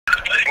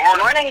Good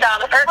morning,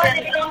 Donna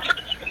Perkins.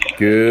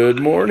 Good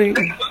morning.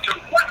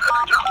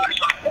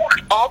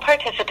 All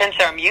participants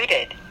are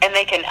muted, and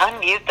they can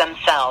unmute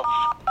themselves.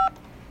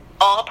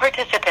 All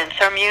participants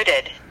are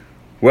muted.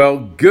 Well,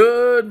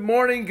 good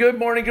morning,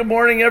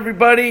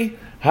 everybody.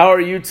 How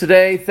are you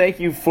today? Thank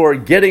you for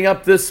getting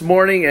up this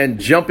morning and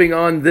jumping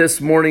on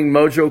this morning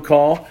Mojo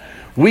call.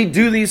 We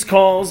do these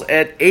calls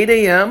at 8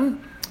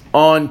 a.m.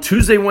 on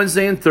Tuesday,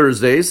 Wednesday, and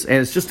Thursdays, and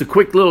it's just a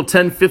quick little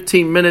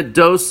 10-15 minute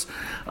dose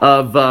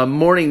of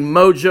morning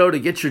mojo to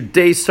get your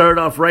day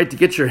started off right, to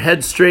get your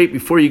head straight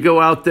before you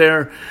go out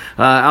there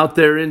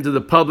into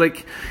the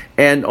public.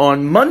 And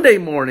on Monday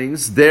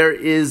mornings, there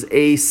is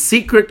a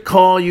secret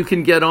call you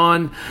can get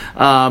on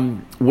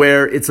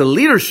where it's a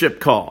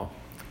leadership call.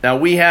 Now,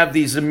 we have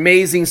these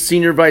amazing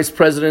senior vice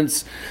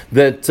presidents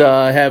that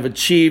have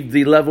achieved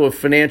the level of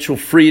financial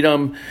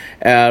freedom,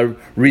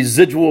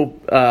 residual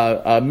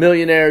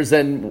millionaires,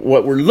 and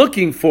what we're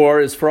looking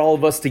for is for all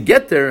of us to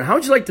get there. How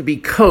would you like to be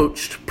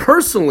coached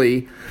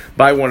personally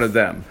by one of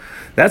them?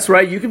 That's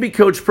right. You can be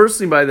coached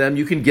personally by them.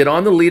 You can get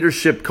on the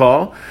leadership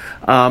call,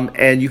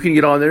 and you can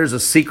get on there. There's a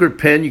secret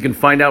pin. You can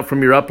find out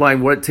from your upline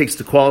what it takes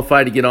to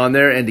qualify to get on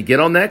there and to get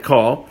on that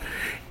call.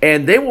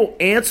 And they will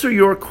answer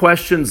your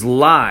questions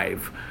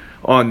live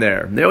on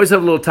there. They always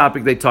have a little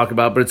topic they talk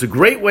about, but it's a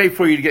great way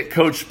for you to get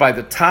coached by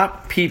the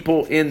top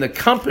people in the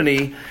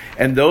company,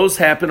 and those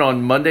happen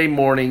on Monday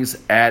mornings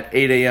at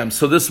 8 a.m.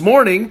 So this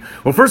morning,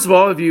 well, first of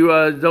all, if you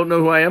don't know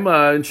who I am,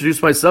 introduce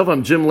myself.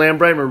 I'm Jim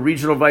Lambright. I'm a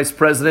regional vice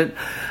president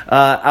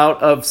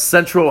out of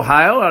Central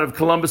Ohio, out of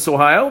Columbus,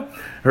 Ohio.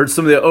 Heard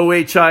some of the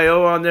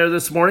OHIO on there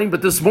this morning,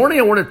 but this morning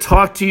I want to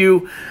talk to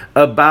you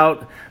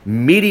about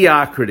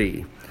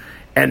mediocrity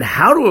and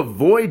how to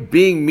avoid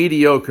being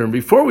mediocre. And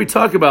before we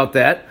talk about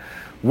that,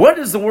 what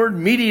does the word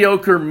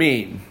mediocre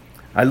mean?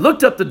 I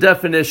looked up the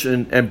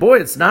definition, and boy,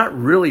 it's not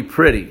really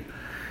pretty.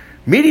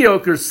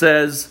 Mediocre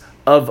says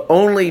of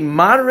only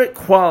moderate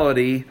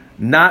quality,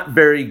 not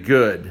very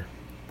good.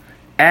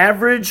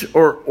 Average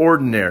or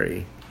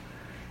ordinary.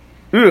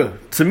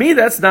 To me,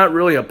 that's not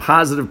really a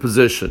positive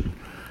position.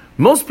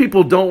 Most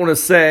people don't want to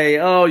say,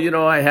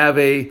 I have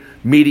a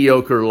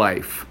mediocre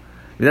life.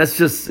 It has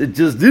a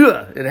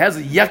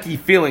yucky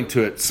feeling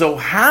to it. So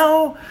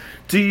how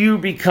do you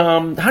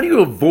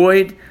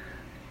avoid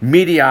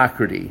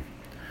mediocrity?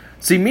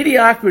 See,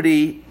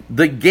 mediocrity,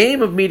 the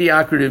game of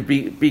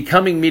mediocrity,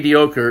 becoming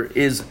mediocre,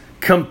 is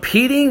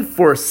competing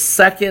for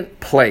second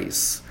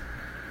place.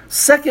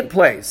 Second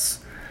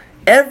place.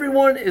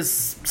 Everyone is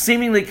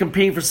seemingly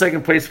competing for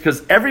second place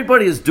because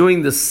everybody is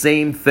doing the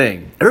same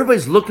thing.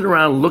 Everybody's looking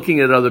around, looking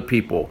at other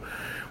people.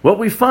 What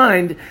we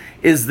find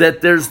is that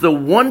there's the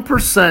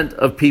 1%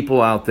 of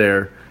people out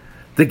there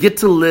that get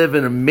to live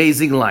an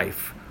amazing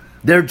life.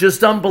 They're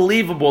just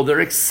unbelievable.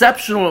 They're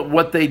exceptional at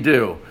what they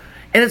do.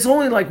 And it's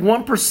only like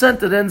 1%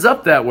 that ends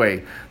up that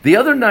way. The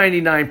other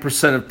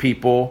 99% of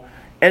people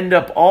end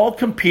up all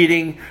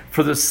competing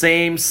for the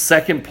same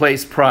second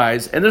place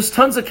prize. And there's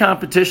tons of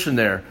competition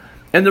there.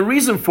 And the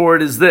reason for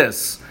it is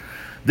this.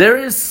 There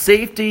is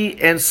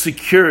safety and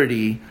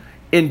security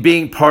in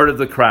being part of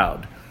the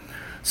crowd.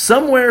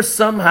 Somewhere,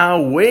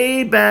 somehow,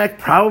 way back,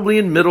 probably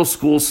in middle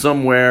school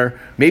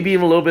somewhere, maybe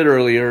even a little bit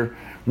earlier,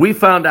 we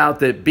found out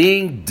that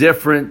being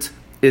different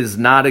is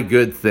not a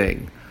good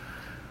thing.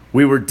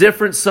 We were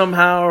different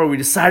somehow, or we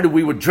decided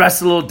we would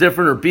dress a little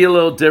different or be a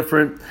little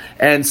different,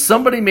 and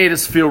somebody made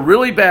us feel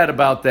really bad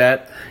about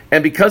that,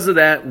 and because of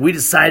that, we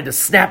decided to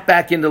snap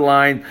back into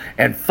line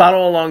and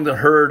follow along the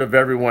herd of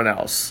everyone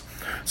else.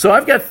 So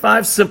I've got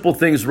 5 simple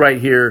things right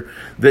here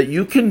that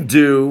you can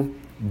do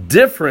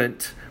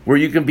different, where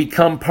you can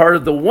become part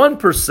of the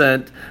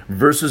 1%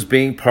 versus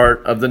being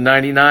part of the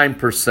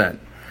 99%.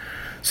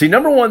 See,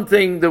 number one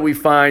thing that we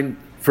find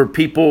for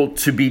people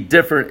to be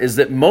different is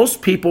that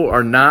most people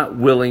are not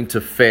willing to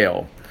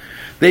fail.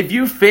 They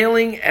view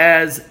failing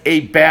as a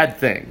bad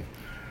thing,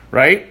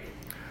 right?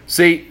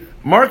 See,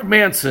 Mark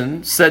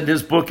Manson said in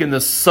his book, In the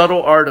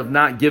Subtle Art of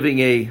Not Giving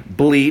a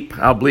Bleep,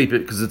 I'll bleep it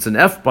because it's an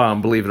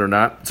F-bomb, believe it or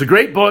not. It's a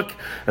great book,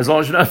 as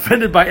long as you're not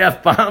offended by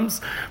F-bombs.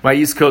 My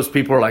East Coast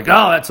people are like,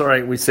 oh, that's all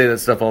right. We say that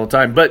stuff all the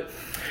time. But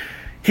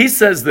he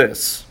says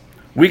this: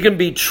 we can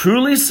be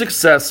truly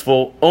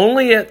successful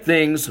only at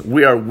things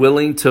we are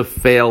willing to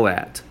fail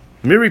at.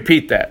 Let me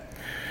repeat that.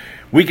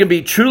 We can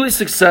be truly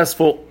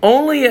successful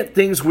only at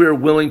things we are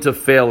willing to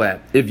fail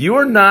at. If you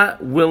are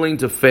not willing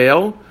to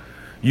fail,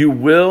 you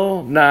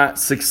will not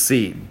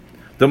succeed.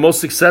 The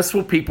most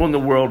successful people in the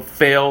world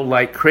fail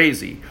like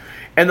crazy.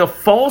 And the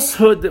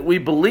falsehood that we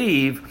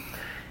believe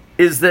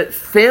is that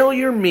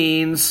failure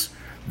means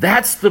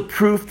that's the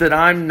proof that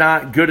I'm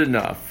not good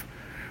enough.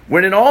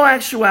 When in all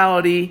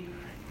actuality,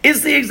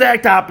 it's the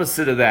exact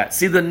opposite of that.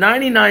 See, the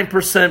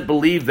 99%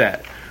 believe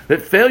that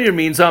failure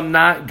means I'm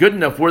not good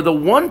enough, where the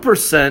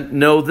 1%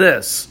 know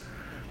this.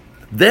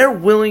 They're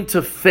willing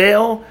to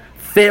fail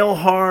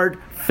hard,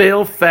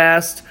 fail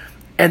fast,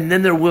 and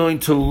then they're willing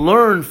to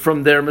learn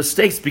from their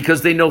mistakes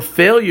because they know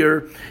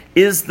failure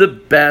is the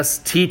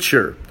best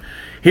teacher.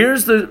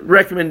 Here's the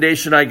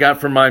recommendation I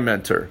got from my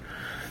mentor.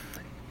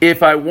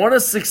 if I want to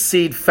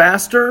succeed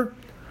faster,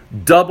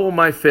 double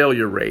my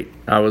failure rate.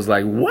 I was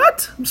like,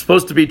 what? I'm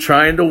supposed to be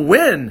trying to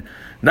win,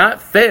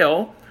 not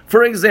fail.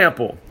 For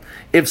example,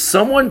 if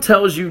someone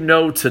tells you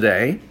no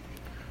today,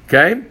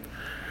 okay,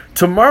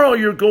 tomorrow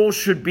your goal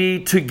should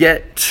be to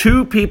get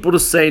 2 people to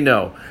say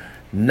no,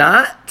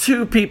 not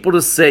 2 people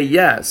to say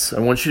yes. I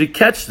want you to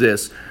catch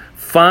this.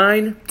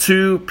 Find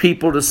 2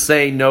 people to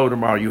say no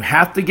tomorrow. You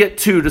have to get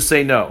 2 to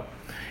say no.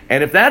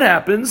 And if that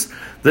happens,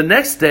 the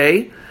next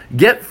day,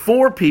 get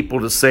 4 people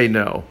to say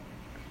no.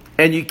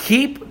 And you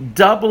keep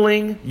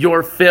doubling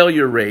your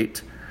failure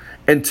rate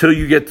until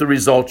you get the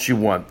results you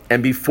want.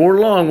 And before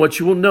long, what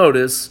you will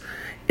notice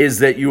is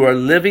that you are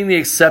living the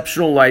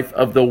exceptional life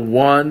of the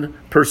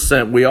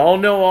 1%. We all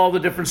know all the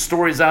different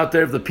stories out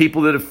there of the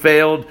people that have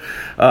failed.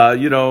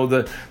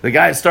 The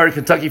guy that started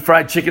Kentucky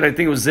Fried Chicken, I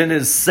think it was in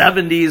his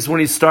 70s when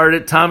he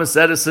started. Thomas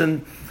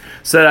Edison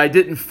said, I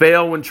didn't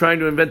fail when trying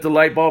to invent the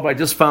light bulb. I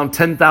just found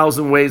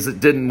 10,000 ways it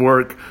didn't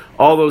work.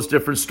 All those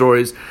different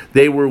stories.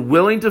 They were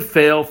willing to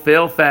fail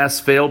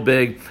fast, fail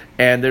big,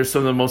 and they're some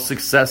of the most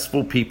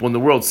successful people in the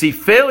world. See,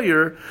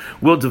 failure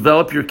will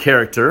develop your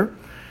character.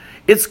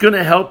 It's going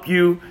to help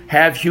you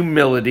have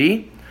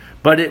humility,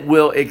 but it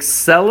will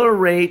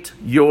accelerate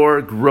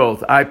your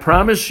growth. I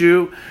promise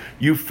you,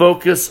 you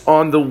focus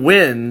on the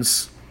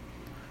wins,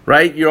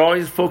 right? You're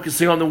always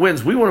focusing on the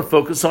wins. We want to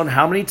focus on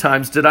how many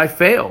times did I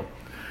fail?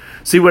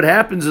 See, what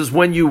happens is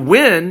when you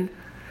win,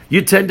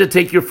 you tend to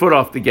take your foot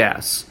off the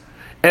gas.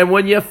 And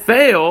when you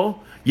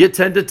fail, you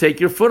tend to take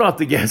your foot off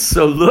the gas.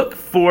 So look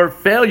for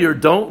failure.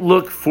 Don't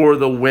look for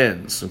the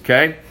wins,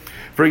 okay?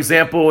 For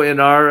example, in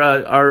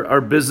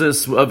our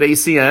business of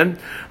ACN,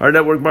 our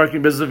network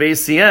marketing business of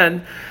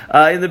ACN,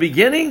 in the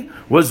beginning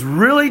was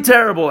really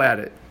terrible at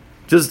it.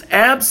 Just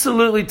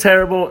absolutely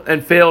terrible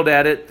and failed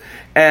at it.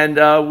 And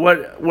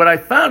what I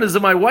found is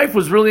that my wife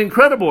was really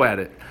incredible at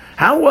it.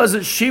 How was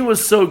it she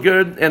was so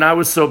good and I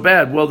was so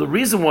bad? Well, the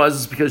reason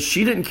was because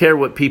she didn't care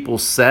what people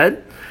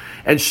said,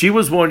 and she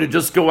was willing to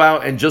just go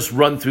out and just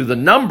run through the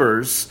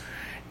numbers.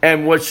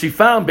 And what she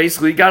found,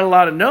 basically, got a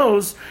lot of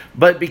no's,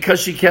 but because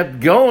she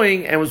kept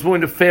going and was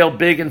willing to fail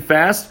big and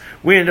fast,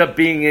 we ended up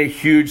being a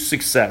huge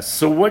success.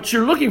 So what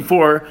you're looking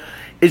for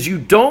is you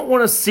don't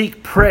want to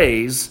seek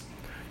praise,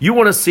 you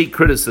want to seek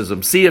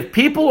criticism. See, if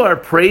people are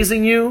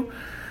praising you,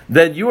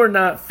 then you are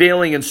not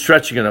failing and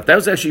stretching enough. That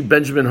was actually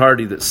Benjamin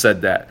Hardy that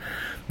said that.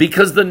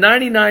 Because the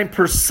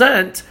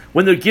 99%,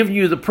 when they're giving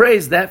you the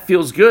praise, that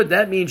feels good.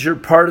 That means you're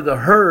part of the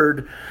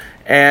herd.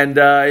 And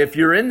if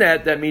you're in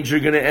that, that means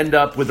you're going to end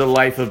up with a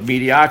life of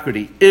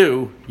mediocrity.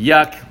 Ew,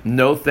 yuck,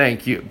 no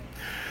thank you.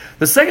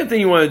 The second thing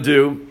you want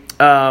to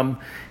do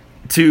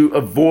to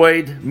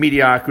avoid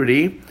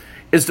mediocrity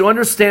is to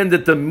understand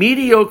that the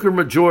mediocre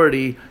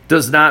majority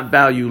does not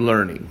value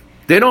learning.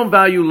 They don't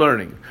value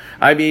learning.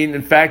 I mean,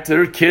 in fact,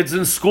 there are kids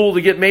in school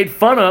that get made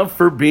fun of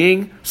for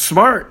being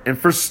smart and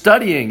for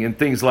studying and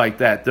things like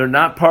that. They're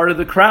not part of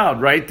the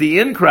crowd, right? The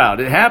in crowd,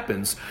 it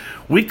happens.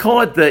 We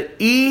call it the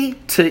E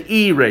to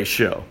E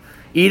ratio.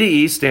 E to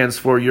E stands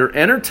for your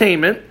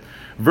entertainment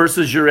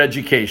versus your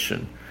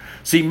education.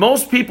 See,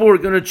 most people are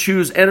going to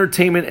choose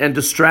entertainment and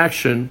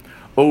distraction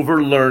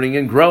over learning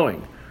and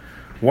growing.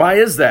 Why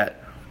is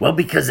that? Well,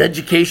 because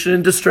education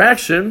and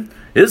distraction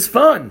is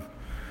fun.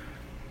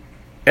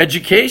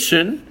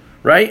 Education,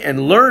 right,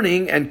 and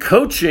learning and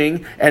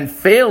coaching and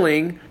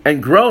failing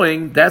and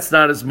growing, that's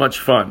not as much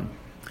fun.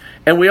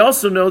 And we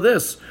also know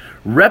this,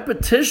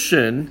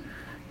 repetition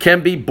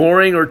can be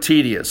boring or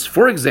tedious.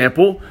 For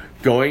example,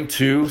 going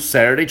to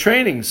Saturday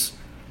trainings.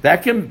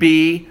 That can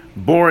be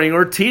boring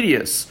or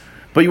tedious.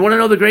 But you want to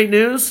know the great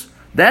news?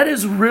 That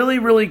is really,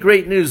 really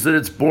great news that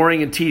it's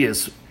boring and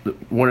tedious.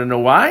 Want to know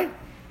why?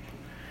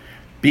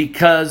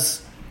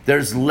 Because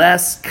there's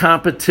less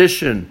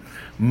competition.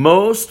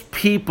 Most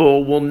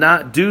people will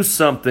not do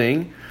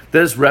something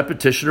that is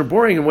repetition or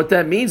boring. And what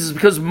that means is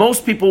because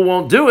most people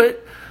won't do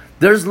it,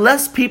 there's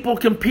less people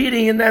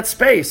competing in that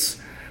space,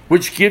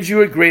 which gives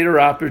you a greater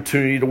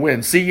opportunity to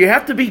win. See, you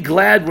have to be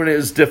glad when it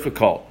is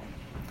difficult.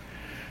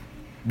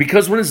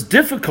 Because when it's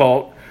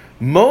difficult,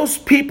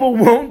 most people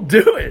won't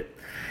do it.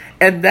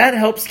 And that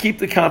helps keep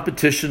the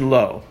competition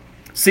low.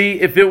 See,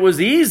 if it was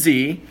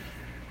easy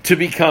to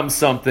become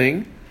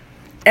something,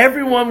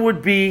 everyone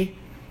would be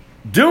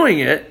doing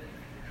it,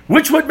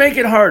 which would make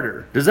it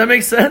harder. Does that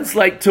make sense?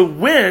 Like to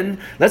win,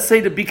 let's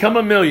say to become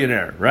a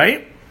millionaire,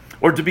 right?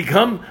 Or to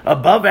become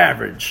above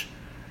average.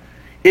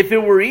 If it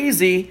were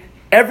easy,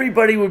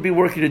 everybody would be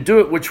working to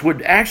do it, which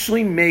would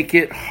actually make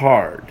it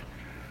hard.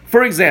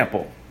 For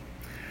example,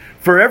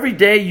 for every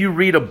day you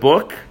read a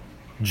book,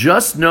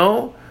 just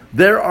know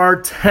there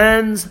are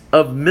tens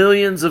of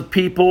millions of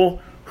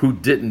people who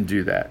didn't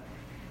do that,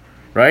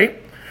 right?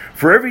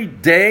 For every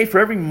day, for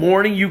every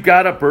morning you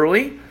got up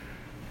early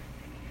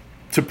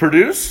to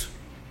produce,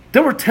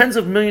 there were tens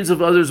of millions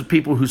of others of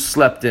people who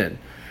slept in.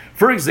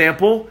 For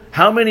example,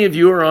 how many of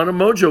you are on a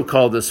Mojo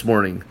call this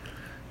morning?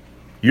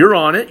 You're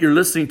on it. You're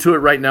listening to it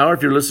right now, or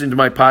if you're listening to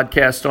my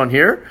podcast on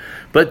here.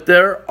 But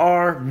there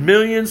are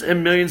millions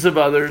and millions of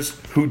others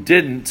who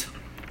didn't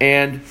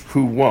and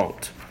who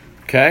won't.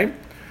 Okay?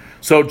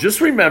 So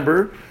just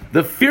remember,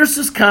 the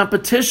fiercest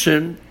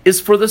competition is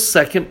for the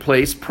second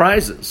place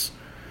prizes.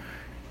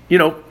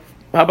 How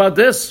about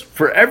this?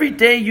 For every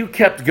day you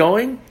kept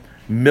going,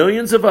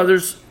 millions of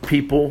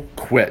people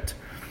quit.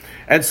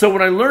 And so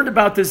when I learned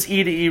about this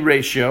E to E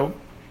ratio,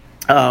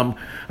 I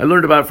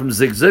learned about it from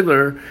Zig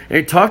Ziglar, and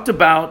he talked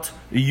about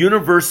the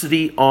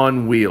university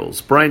on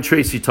wheels. Brian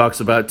Tracy talks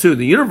about it too,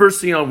 the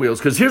university on wheels.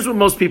 Because here's what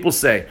most people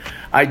say: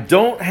 I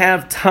don't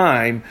have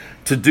time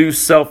to do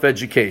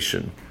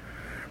self-education,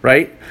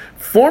 right?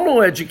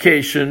 Formal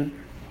education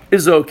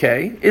is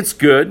okay. It's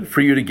good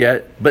for you to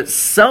get, but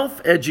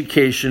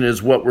self-education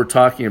is what we're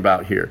talking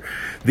about here.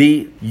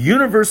 The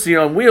university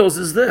on wheels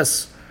is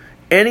this: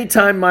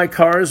 anytime my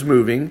car is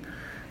moving,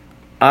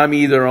 I'm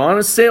either on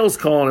a sales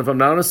call, and if I'm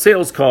not on a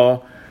sales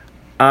call,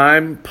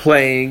 I'm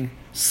playing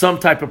some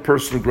type of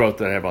personal growth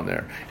that I have on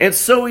there. And it's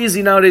so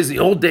easy nowadays. The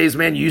old days,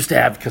 man, you used to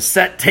have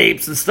cassette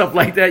tapes and stuff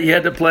like that you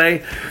had to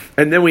play.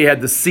 And then we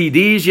had the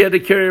CDs you had to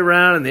carry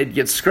around, and they'd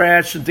get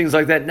scratched and things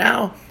like that.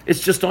 Now, it's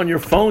just on your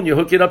phone. You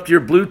hook it up to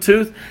your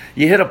Bluetooth,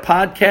 you hit a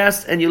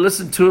podcast, and you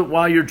listen to it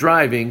while you're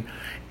driving,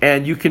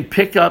 and you can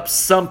pick up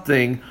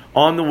something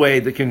on the way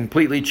that can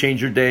completely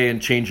change your day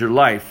and change your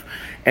life.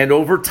 And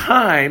over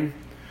time,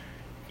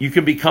 you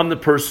can become the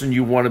person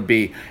you want to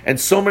be. And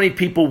so many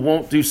people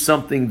won't do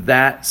something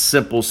that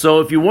simple. So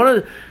if you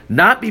want to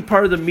not be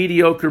part of the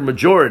mediocre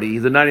majority,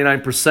 the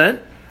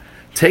 99%,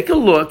 take a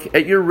look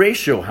at your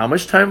ratio. How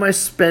much time am I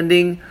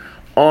spending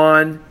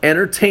on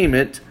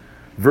entertainment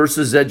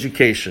versus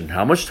education?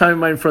 How much time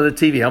am I in front of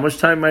the TV? How much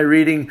time am I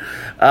reading,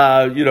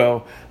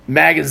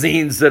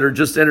 magazines that are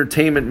just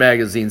entertainment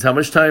magazines? How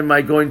much time am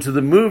I going to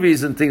the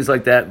movies and things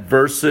like that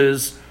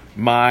versus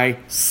my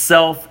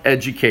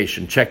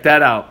self-education? Check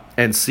that out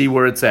and see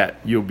where it's at.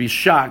 You'll be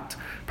shocked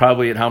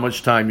probably at how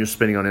much time you're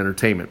spending on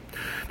entertainment.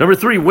 Number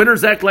 3,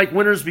 winners act like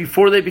winners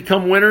before they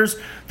become winners.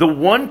 The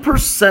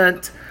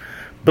 1%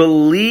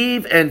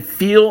 believe and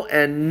feel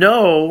and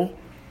know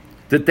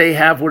that they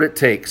have what it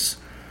takes.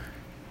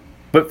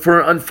 But for,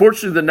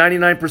 unfortunately, the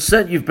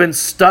 99%, you've been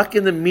stuck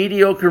in the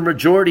mediocre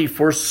majority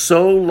for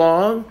so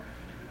long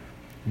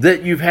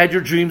that you've had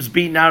your dreams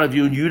beaten out of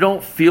you, and you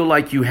don't feel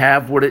like you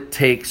have what it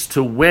takes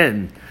to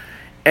win.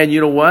 And you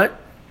know what?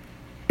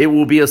 It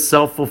will be a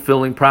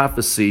self-fulfilling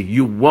prophecy.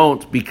 You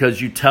won't,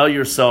 because you tell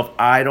yourself,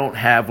 I don't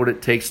have what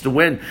it takes to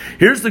win.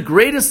 Here's the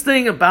greatest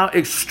thing about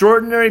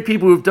extraordinary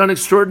people who've done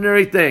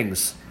extraordinary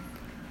things.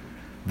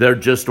 They're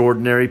just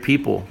ordinary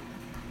people.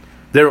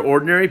 They're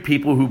ordinary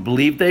people who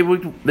believed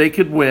they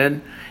could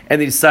win,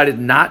 and they decided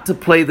not to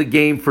play the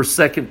game for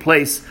second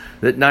place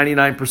that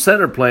 99%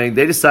 are playing.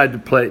 They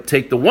decided to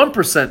take the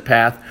 1%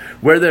 path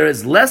where there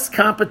is less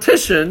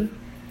competition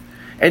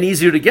and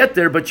easier to get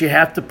there, but you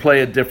have to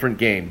play a different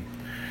game.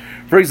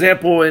 For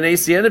example, in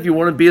ACN, if you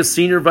want to be a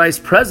senior vice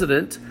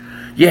president,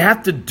 you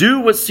have to do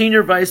what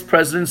senior vice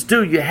presidents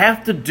do. You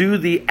have to do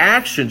the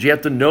actions. You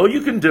have to know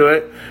you can do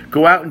it,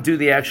 go out and do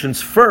the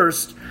actions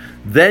first,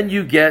 then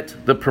you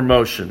get the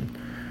promotion.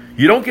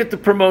 You don't get the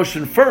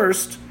promotion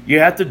first, you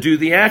have to do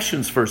the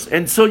actions first.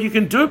 And so you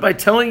can do it by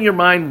telling your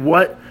mind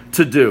what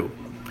to do.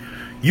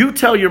 You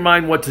tell your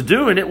mind what to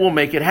do and it will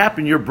make it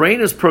happen. Your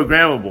brain is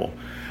programmable.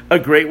 A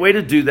great way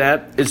to do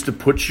that is to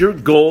put your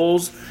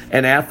goals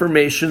and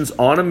affirmations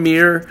on a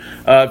mirror.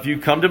 If you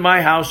come to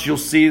my house, you'll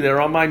see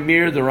they're on my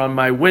mirror, they're on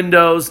my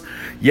windows.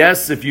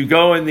 Yes, if you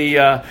go in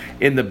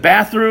the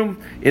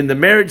bathroom, in the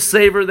marriage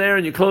saver there,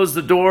 and you close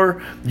the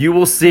door, you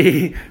will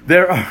see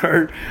there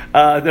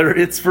are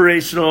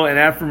inspirational and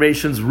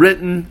affirmations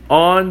written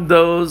on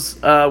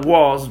those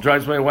walls. It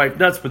drives my wife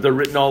nuts, but they're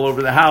written all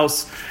over the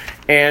house.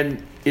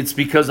 And it's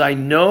because I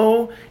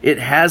know it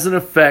has an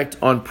effect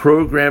on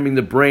programming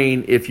the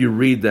brain if you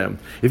read them.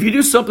 If you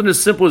do something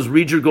as simple as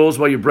read your goals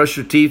while you brush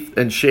your teeth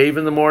and shave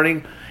in the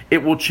morning,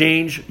 it will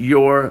change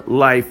your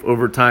life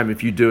over time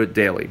if you do it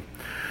daily.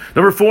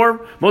 Number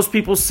 4, most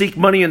people seek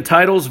money and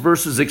titles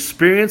versus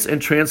experience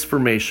and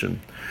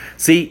transformation.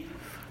 See,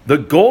 the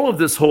goal of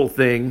this whole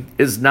thing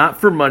is not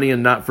for money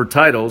and not for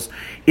titles.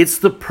 It's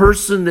the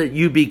person that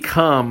you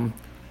become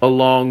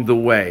along the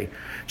way.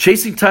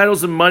 Chasing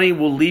titles and money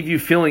will leave you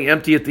feeling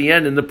empty at the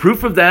end. And the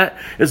proof of that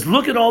is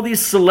look at all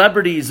these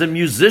celebrities and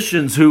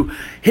musicians who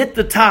hit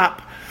the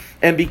top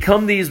and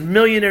become these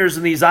millionaires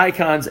and these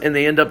icons, and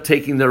they end up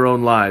taking their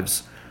own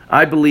lives.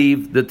 I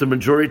believe that the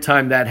majority of the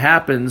time that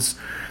happens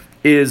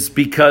is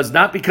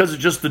not because of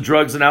just the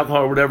drugs and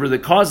alcohol or whatever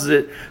that causes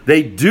it.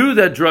 They do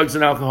that drugs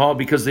and alcohol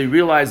because they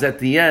realize at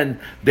the end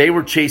they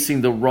were chasing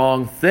the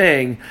wrong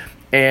thing,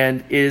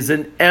 and it is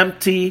an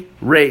empty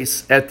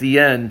race at the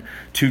end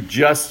to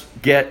just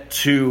get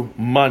to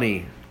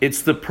money.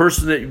 It's the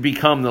person that you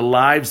become, the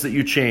lives that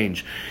you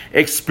change.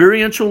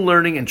 Experiential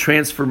learning and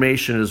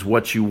transformation is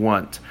what you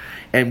want.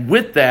 And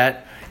with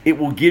that, it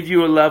will give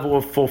you a level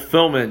of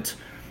fulfillment.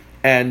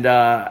 And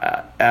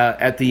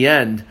at the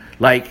end,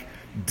 like,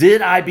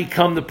 did I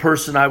become the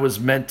person I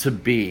was meant to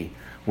be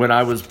when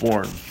I was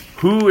born?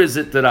 Who is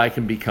it that I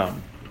can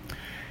become?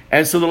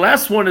 And so the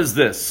last one is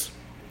this.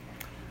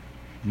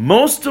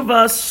 Most of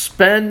us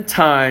spend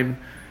time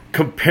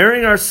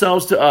comparing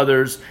ourselves to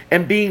others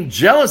and being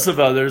jealous of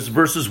others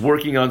versus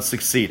working on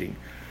succeeding.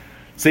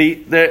 See,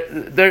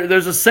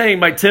 there's a saying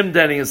by Tim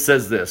Denning that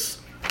says this: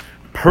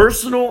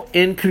 personal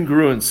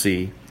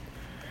incongruency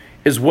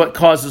is what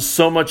causes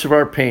so much of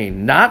our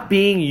pain. Not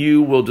being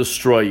you will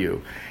destroy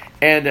you.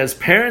 And as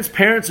parents,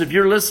 if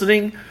you're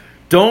listening,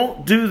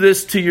 don't do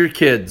this to your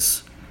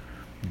kids.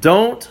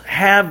 Don't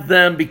have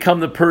them become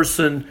the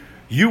person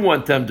you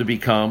want them to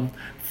become.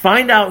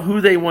 Find out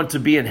who they want to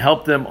be and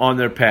help them on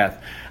their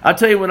path. I'll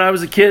tell you, when I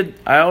was a kid,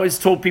 I always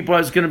told people I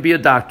was going to be a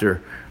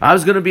doctor. I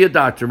was going to be a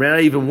doctor, man.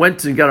 I even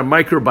went and got a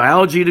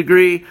microbiology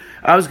degree.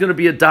 I was going to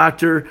be a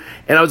doctor,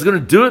 and I was going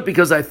to do it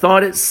because I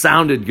thought it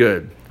sounded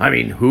good. I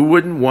mean, who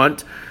wouldn't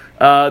want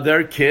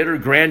their kid or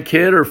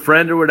grandkid or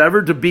friend or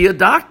whatever to be a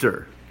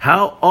doctor?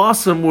 How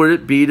awesome would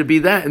it be to be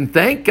that? And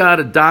thank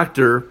God a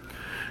doctor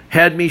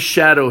had me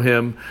shadow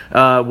him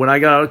when I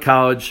got out of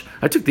college.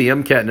 I took the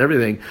MCAT and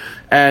everything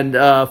and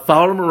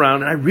followed him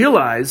around, and I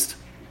realized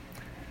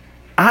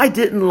I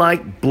didn't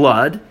like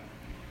blood.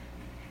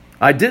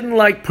 I didn't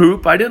like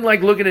poop. I didn't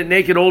like looking at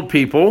naked old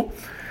people.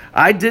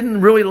 I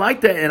didn't really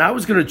like that, and I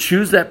was going to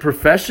choose that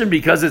profession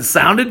because it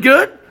sounded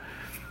good?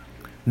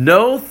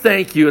 No,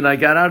 thank you. And I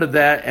got out of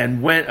that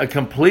and went a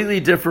completely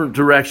different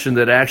direction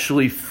that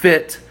actually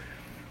fit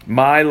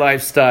my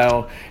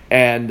lifestyle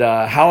and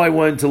how I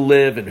wanted to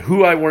live and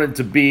who I wanted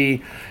to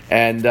be,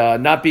 and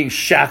not being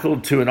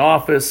shackled to an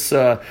office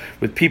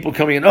with people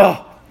coming in.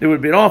 Oh, it would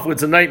have been awful.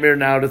 It's a nightmare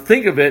now to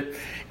think of it.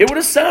 It would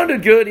have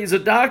sounded good. He's a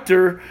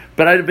doctor,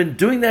 but I'd have been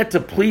doing that to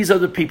please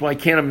other people. I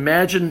can't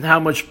imagine how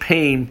much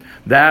pain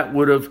that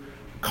would have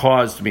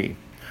caused me.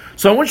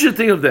 So I want you to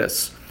think of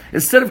this.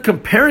 Instead of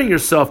comparing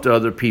yourself to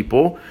other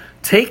people,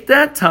 take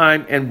that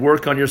time and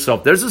work on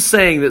yourself. There's a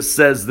saying that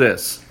says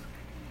this: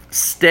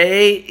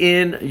 stay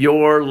in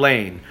your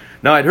lane.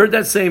 Now, I'd heard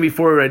that saying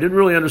before, but I didn't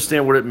really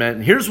understand what it meant.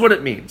 And here's what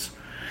it means.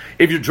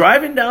 If you're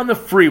driving down the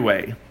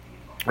freeway,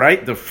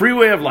 right, the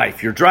freeway of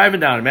life, you're driving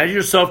down. Imagine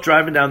yourself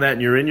driving down that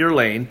and you're in your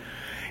lane.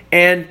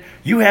 And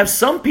you have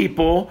some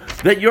people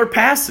that you're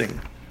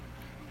passing,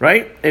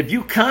 right? If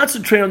you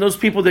concentrate on those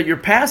people that you're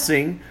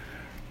passing,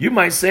 you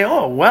might say,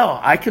 oh,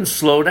 well, I can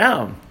slow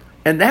down.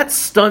 And that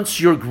stunts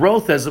your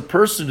growth as a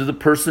person to the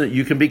person that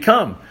you can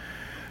become.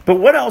 But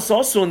what else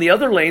also in the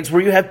other lanes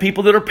where you have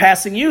people that are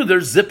passing you,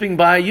 they're zipping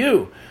by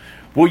you?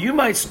 Well, you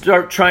might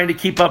start trying to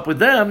keep up with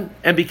them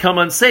and become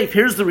unsafe.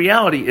 Here's the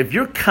reality. If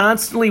you're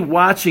constantly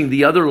watching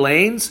the other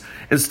lanes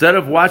instead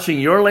of watching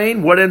your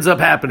lane, what ends up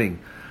happening?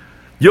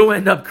 You'll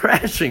end up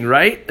crashing,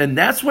 right? And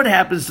that's what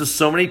happens to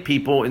so many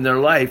people in their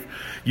life.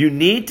 You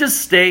need to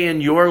stay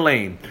in your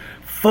lane.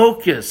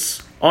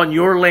 Focus on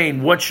your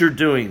lane, what you're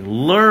doing.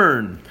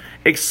 Learn,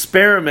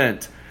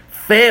 experiment,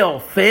 fail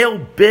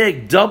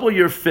big, double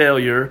your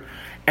failure,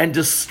 and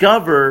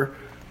discover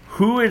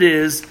who it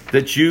is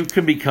that you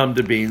can become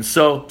to be. And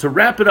so to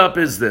wrap it up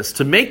is this: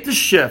 to make the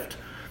shift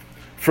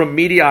from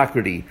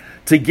mediocrity,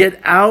 to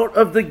get out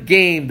of the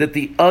game that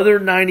the other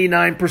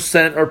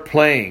 99% are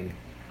playing,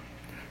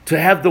 to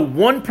have the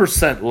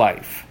 1%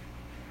 life,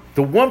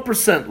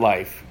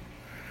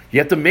 you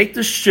have to make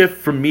the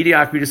shift from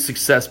mediocrity to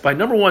success by,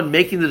 number one,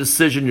 making the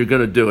decision you're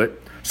going to do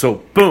it. So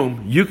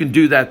boom, you can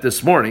do that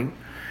this morning.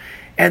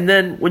 And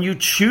then when you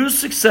choose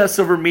success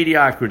over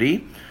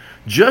mediocrity,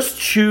 just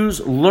choose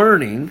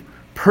learning,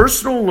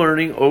 personal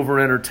learning over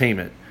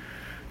entertainment.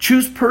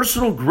 Choose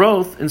personal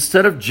growth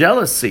instead of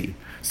jealousy.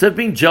 Instead of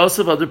being jealous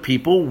of other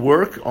people,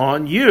 work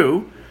on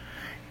you.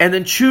 And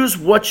then choose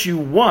what you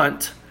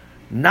want,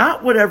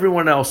 not what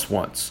everyone else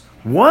wants.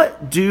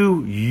 What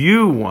do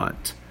you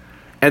want?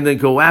 And then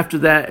go after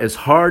that as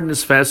hard and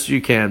as fast as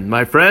you can.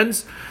 My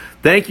friends,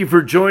 thank you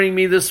for joining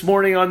me this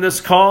morning on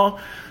this call.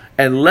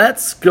 And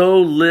let's go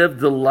live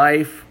the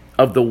life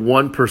of the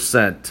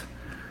 1%.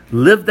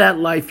 Live that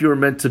life you were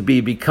meant to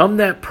be. Become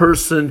that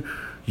person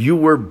you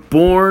were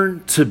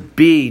born to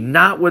be,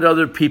 not what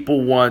other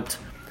people want.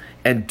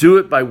 And do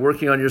it by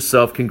working on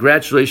yourself.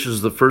 Congratulations.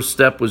 The first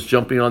step was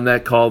jumping on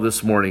that call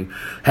this morning.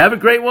 Have a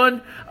great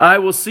one. I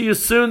will see you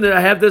soon.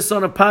 I have this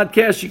on a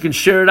podcast. You can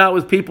share it out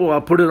with people.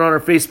 I'll put it on our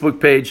Facebook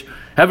page.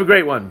 Have a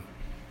great one.